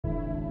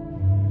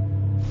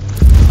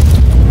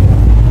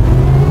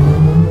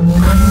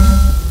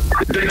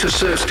data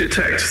search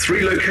detects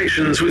 3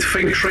 locations with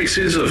faint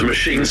traces of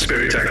machine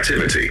spirit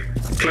activity.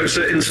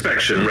 Closer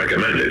inspection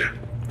recommended.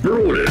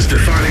 Marauders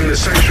defiling the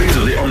sanctuaries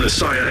of the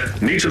Omnissiah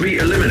need to be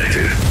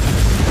eliminated.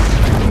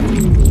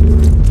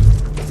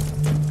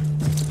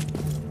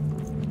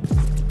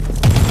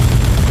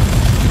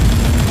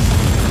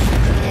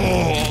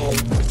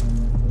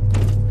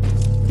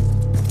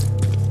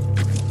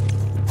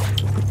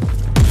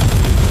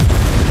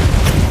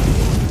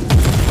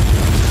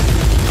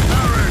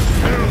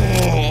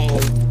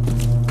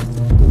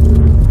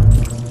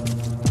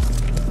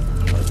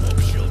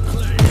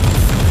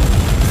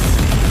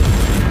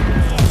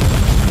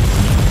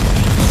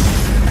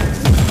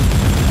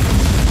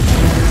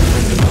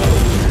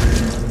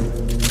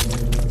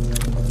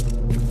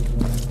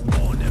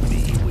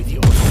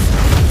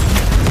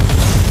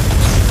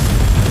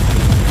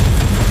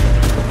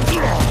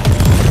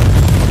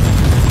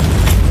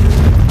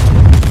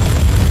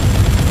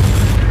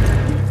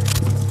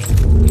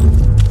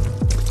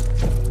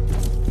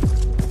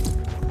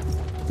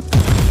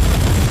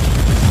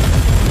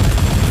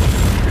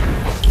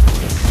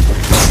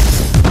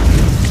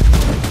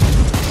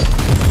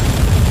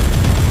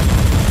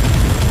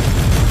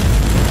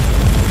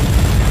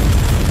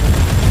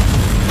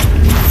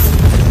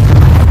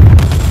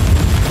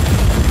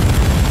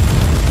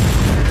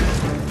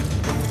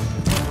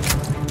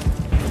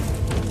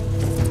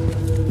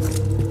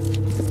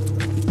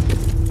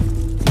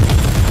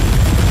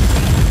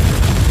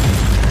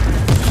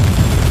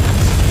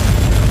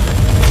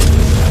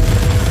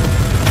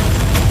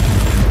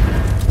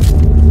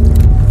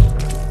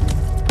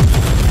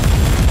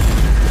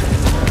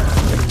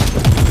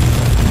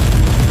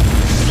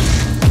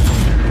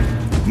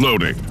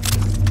 Loading.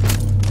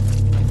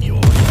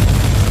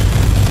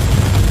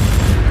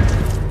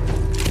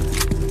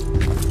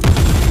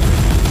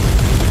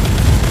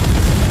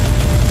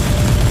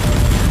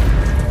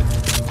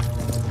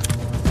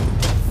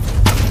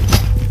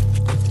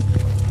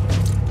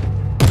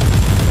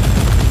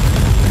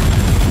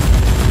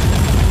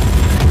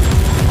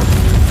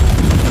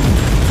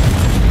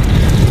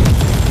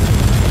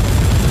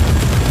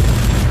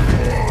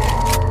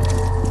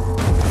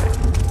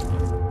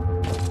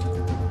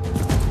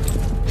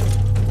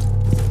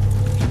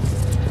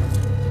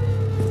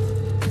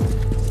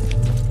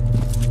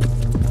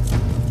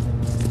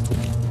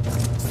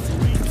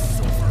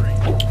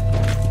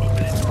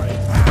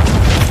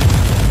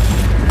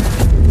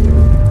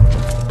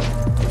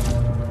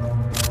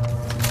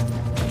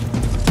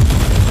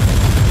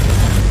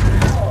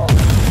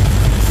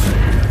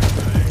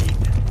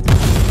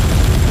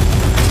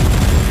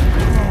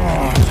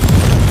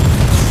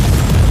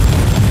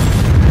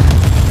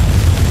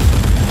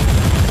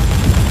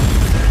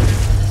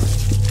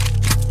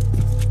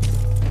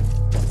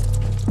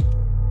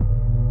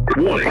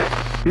 Warning.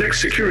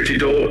 Next security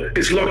door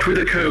is locked with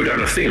a code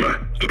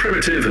anathema, a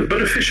primitive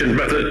but efficient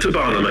method to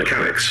bar the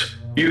mechanics.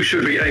 You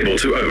should be able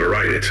to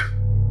override it.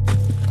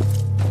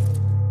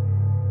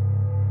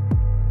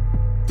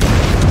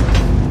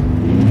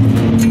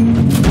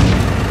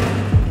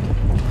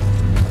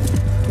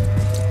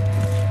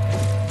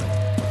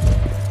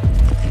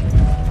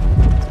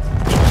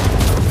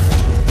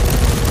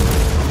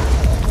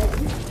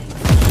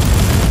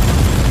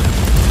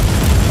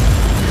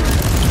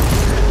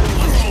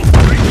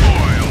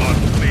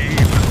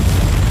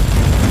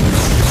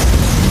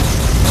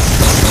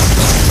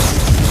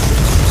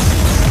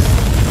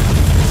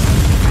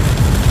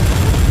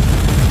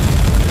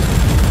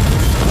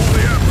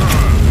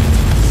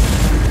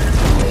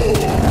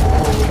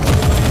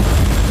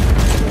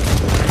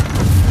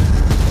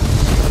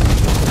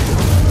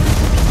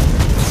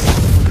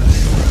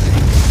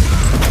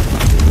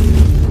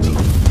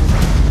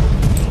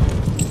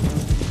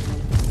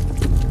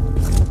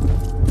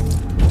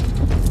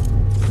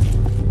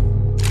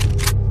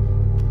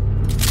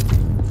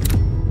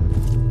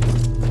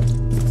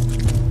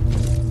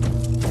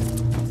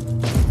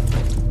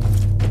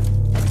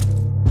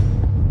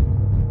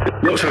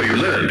 Not how you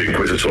learned,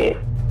 Inquisitor.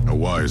 A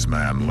wise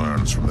man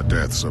learns from the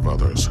deaths of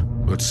others.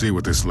 Let's see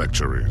what this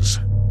lecture is.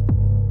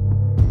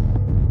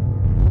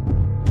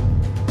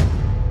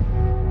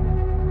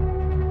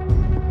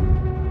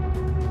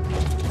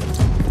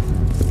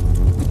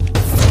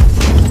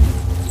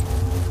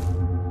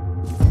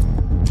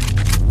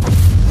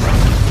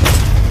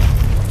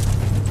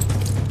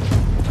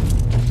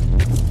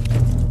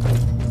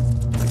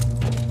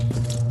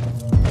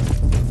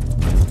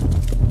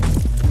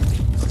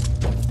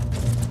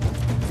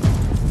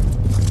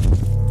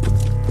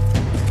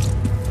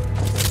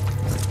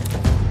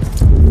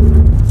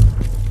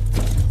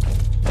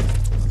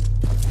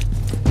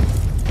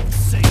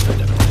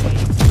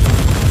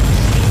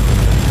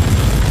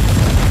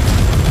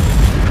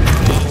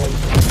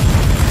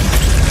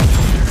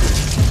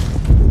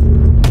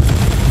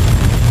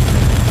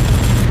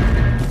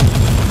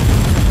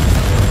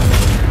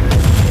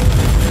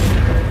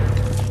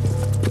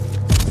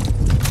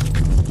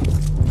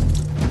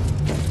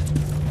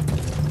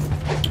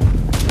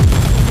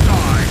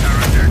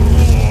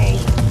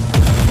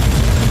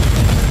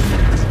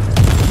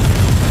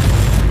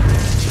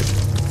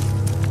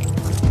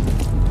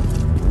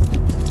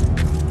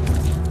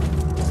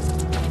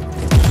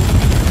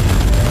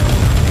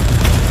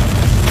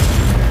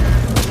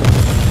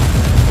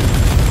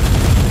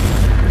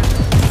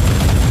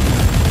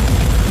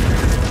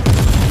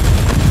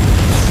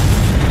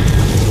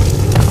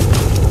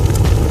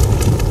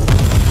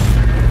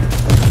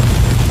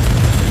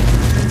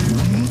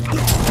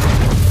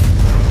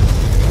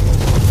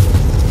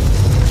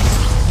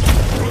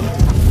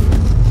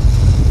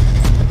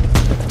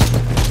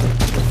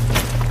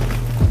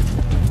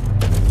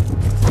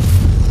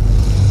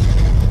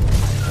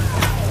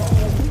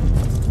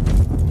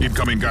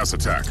 gas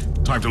attack.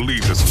 Time to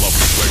leave this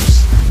lovely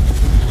place.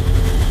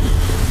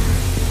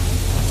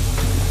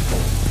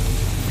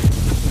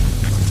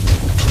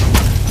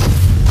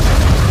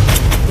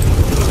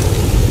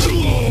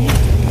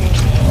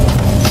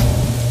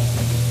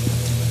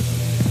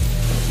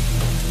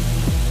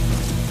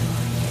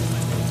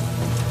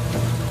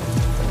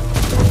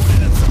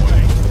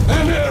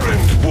 An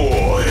errand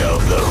boy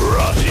of the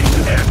rotting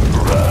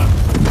Emperor.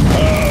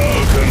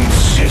 Oh,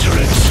 consider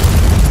it.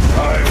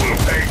 I will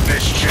paint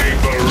this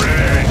chamber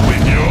red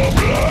with your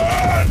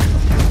blood.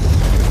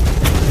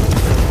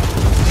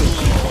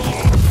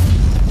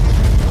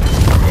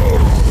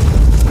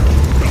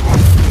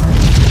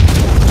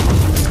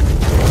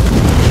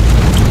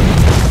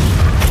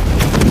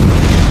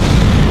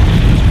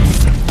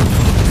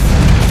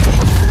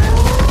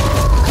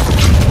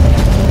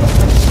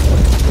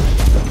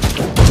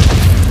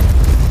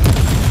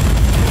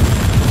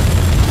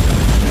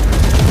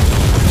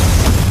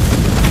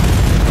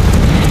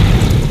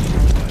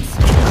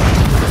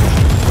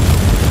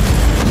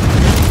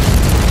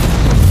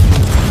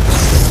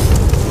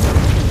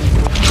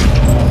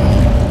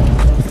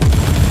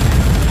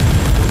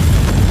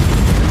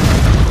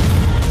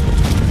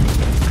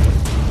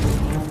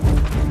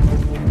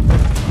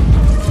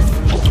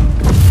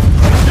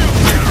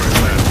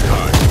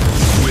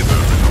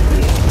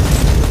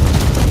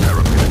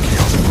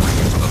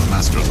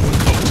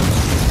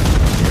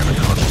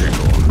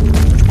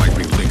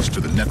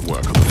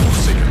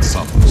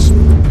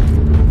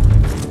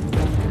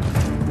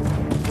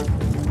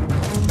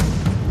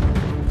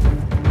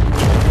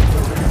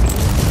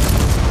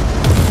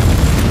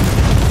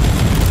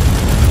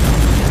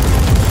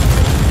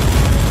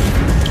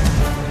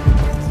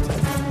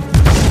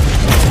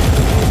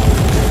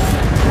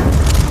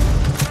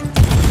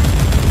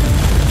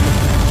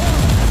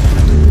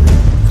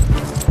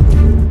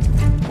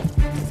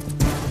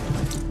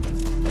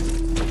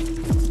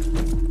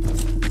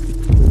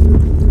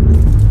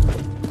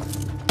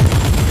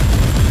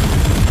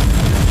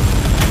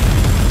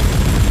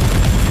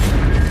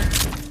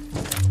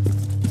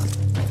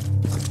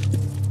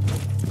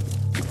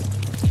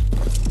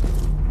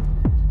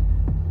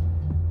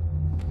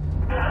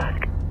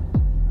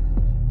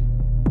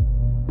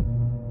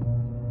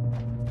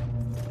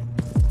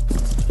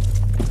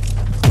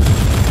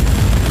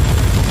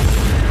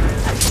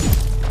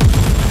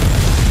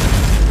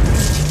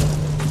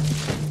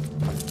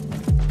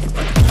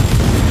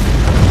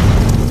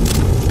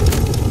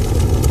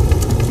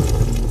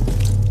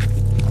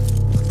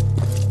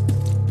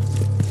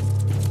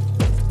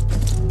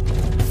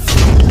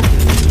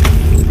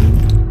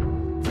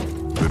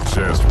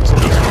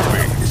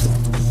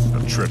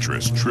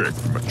 Treacherous trick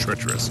from a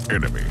treacherous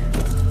enemy.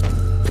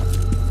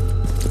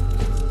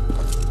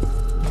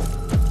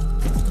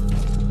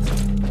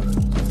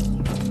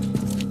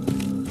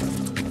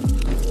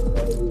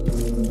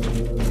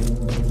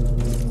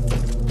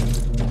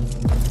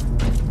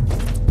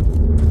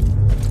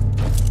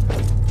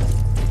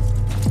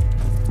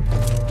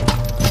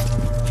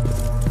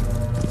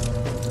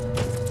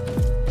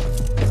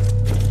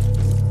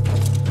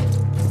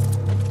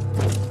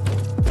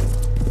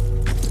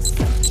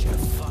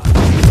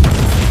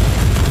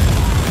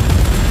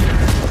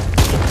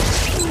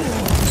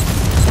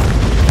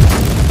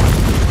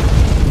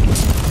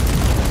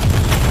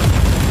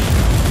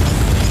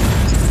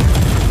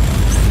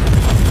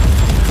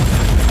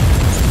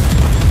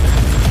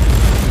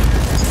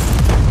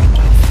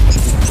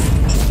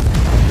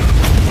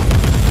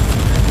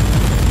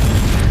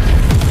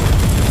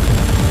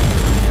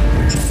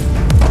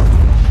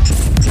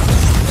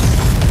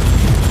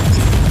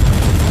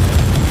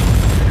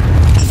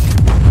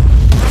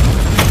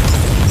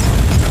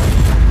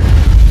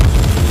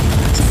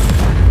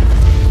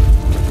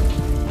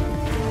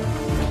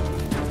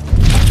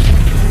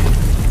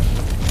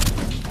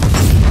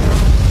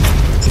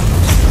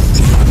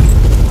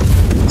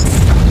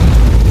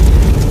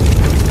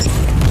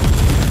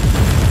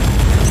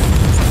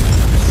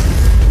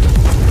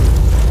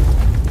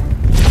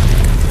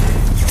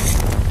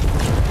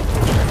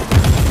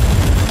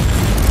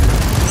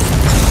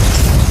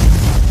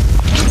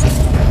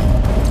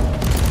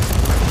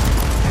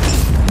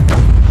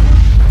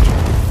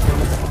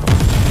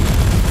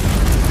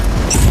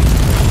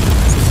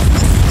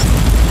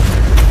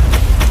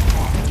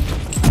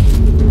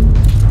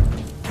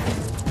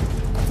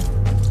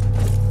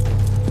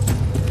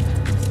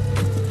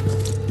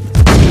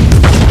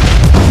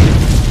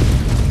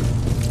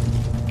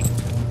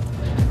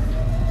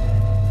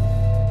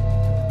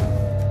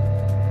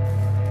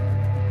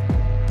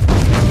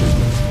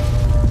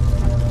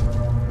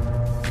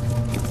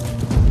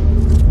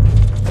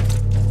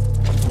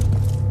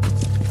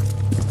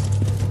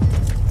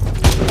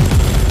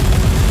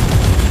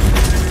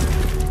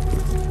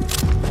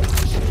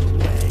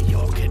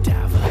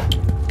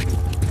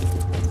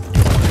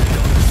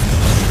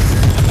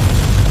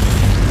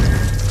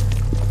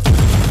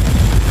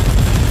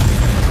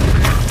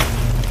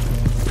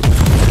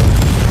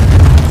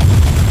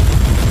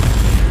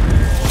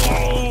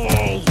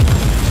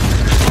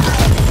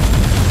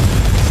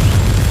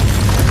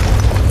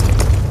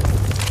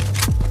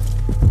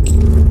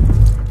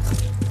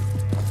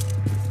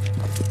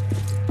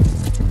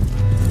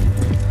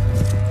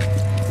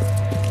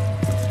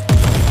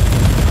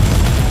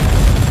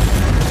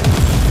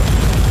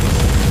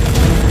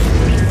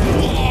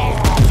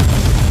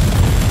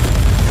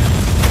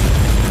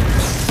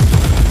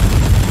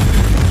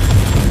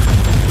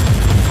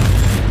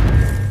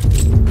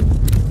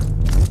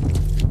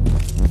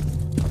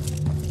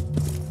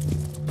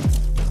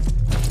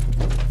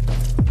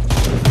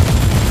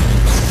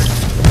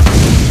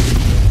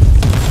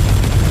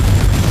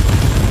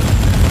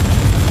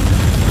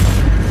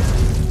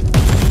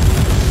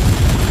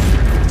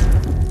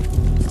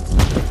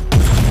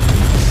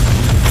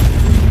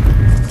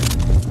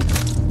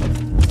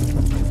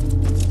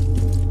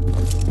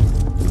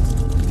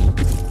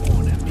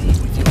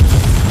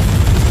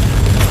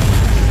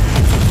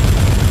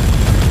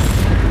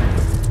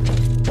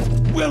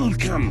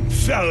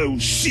 fellow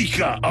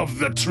seeker of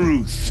the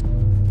truth.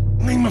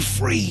 I'm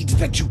afraid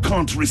that you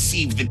can't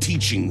receive the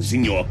teachings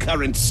in your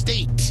current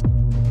state.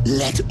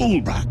 Let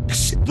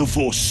Ulbrax, the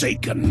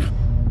Forsaken,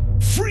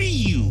 free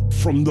you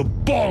from the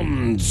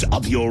bonds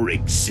of your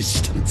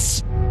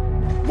existence.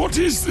 What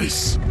is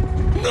this?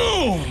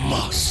 No,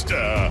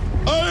 Master!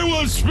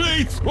 I was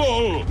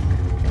faithful!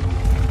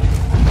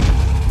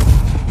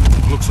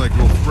 Looks like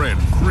your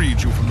friend freed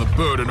you from the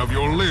burden of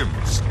your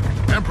limbs.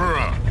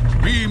 Emperor,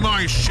 be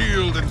my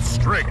shield and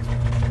strength.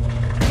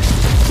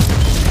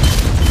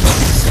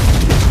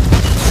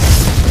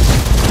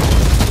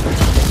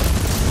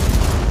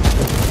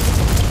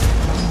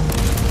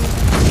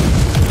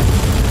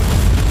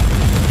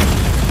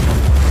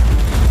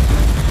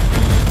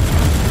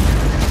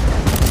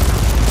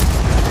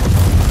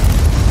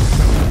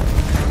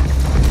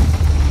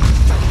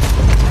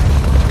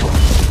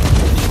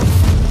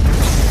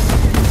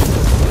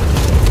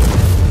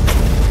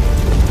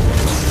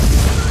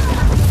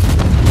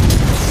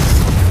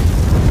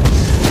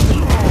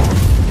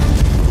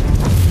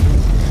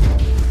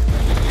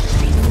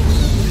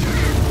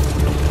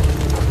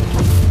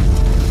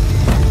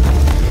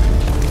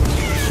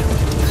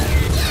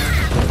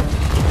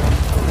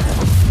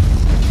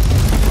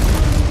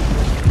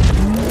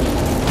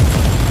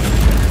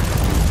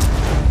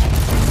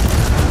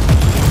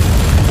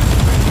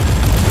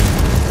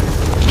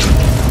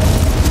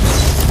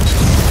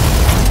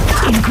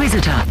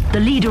 Inquisitor, the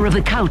leader of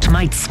the cult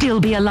might still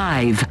be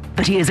alive,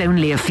 but he has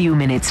only a few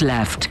minutes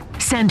left.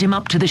 Send him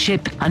up to the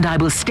ship, and I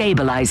will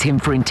stabilize him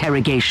for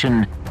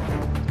interrogation.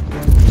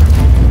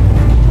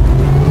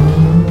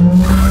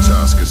 My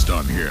task is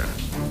done here.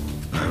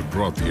 I have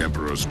brought the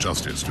Emperor's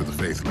justice to the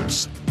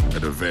faithless,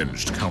 and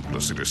avenged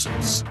countless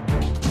innocents.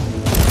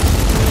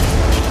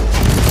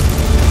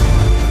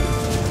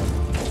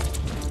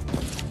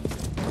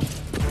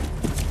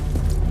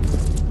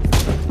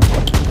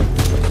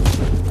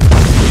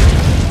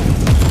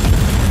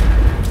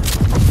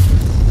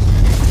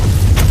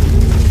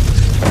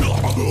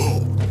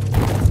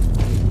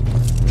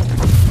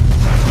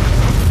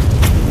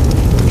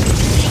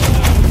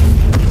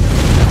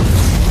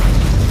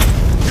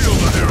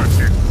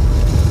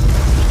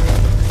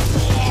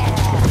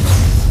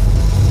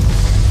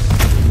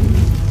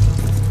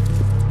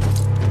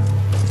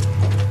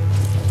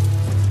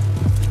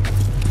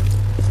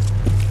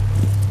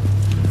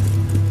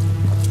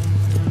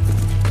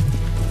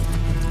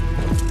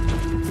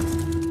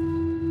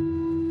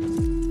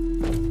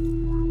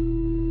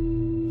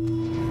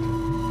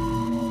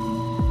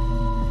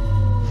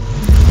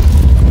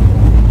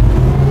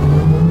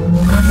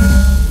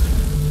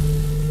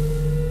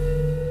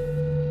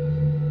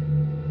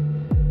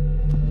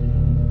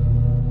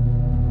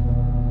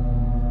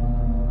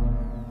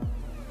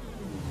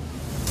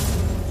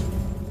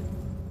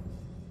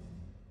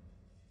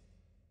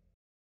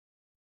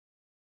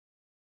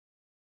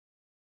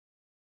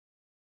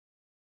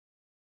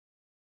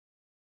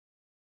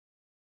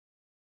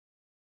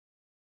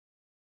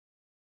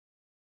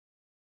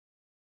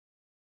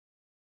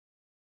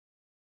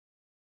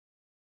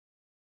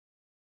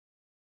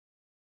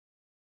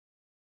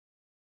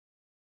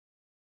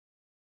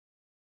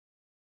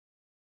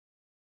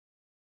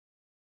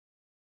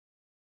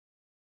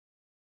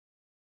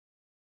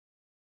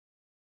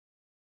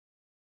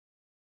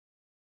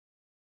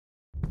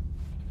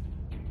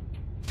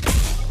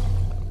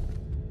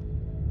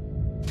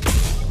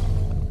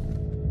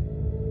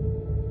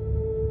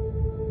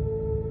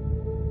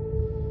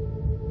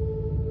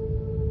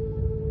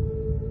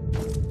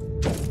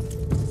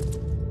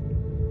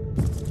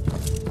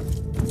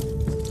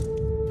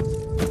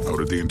 How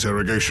did the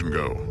interrogation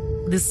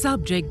go? The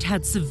subject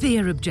had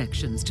severe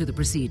objections to the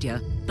procedure,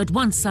 but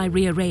once I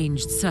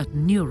rearranged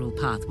certain neural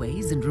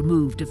pathways and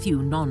removed a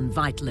few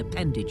non-vital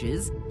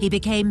appendages, he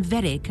became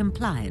very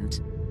compliant.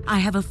 I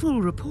have a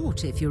full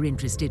report if you're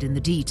interested in the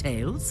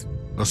details.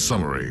 A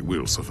summary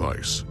will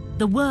suffice.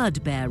 The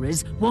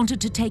word-bearers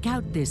wanted to take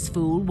out this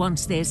fool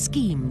once their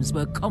schemes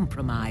were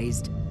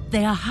compromised.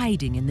 They are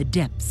hiding in the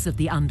depths of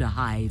the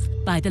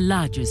Underhive by the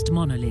largest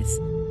monolith.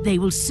 They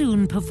will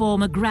soon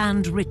perform a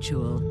grand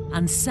ritual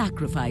and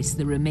sacrifice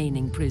the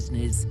remaining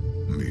prisoners.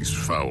 These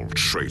foul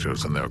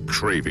traitors and their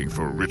craving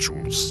for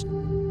rituals.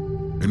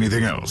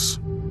 Anything else?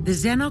 The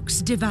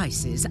Xenox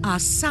devices are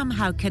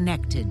somehow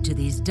connected to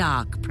these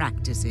dark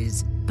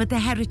practices, but the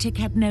heretic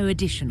had no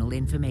additional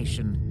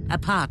information,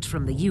 apart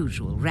from the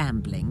usual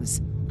ramblings.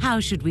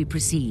 How should we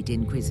proceed,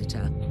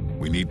 Inquisitor?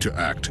 We need to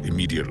act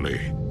immediately.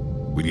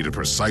 We need a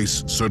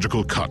precise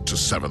surgical cut to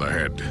sever the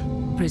head.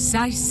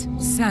 Precise,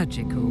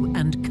 surgical,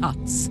 and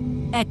cuts.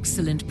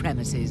 Excellent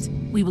premises.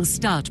 We will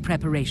start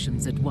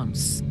preparations at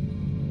once.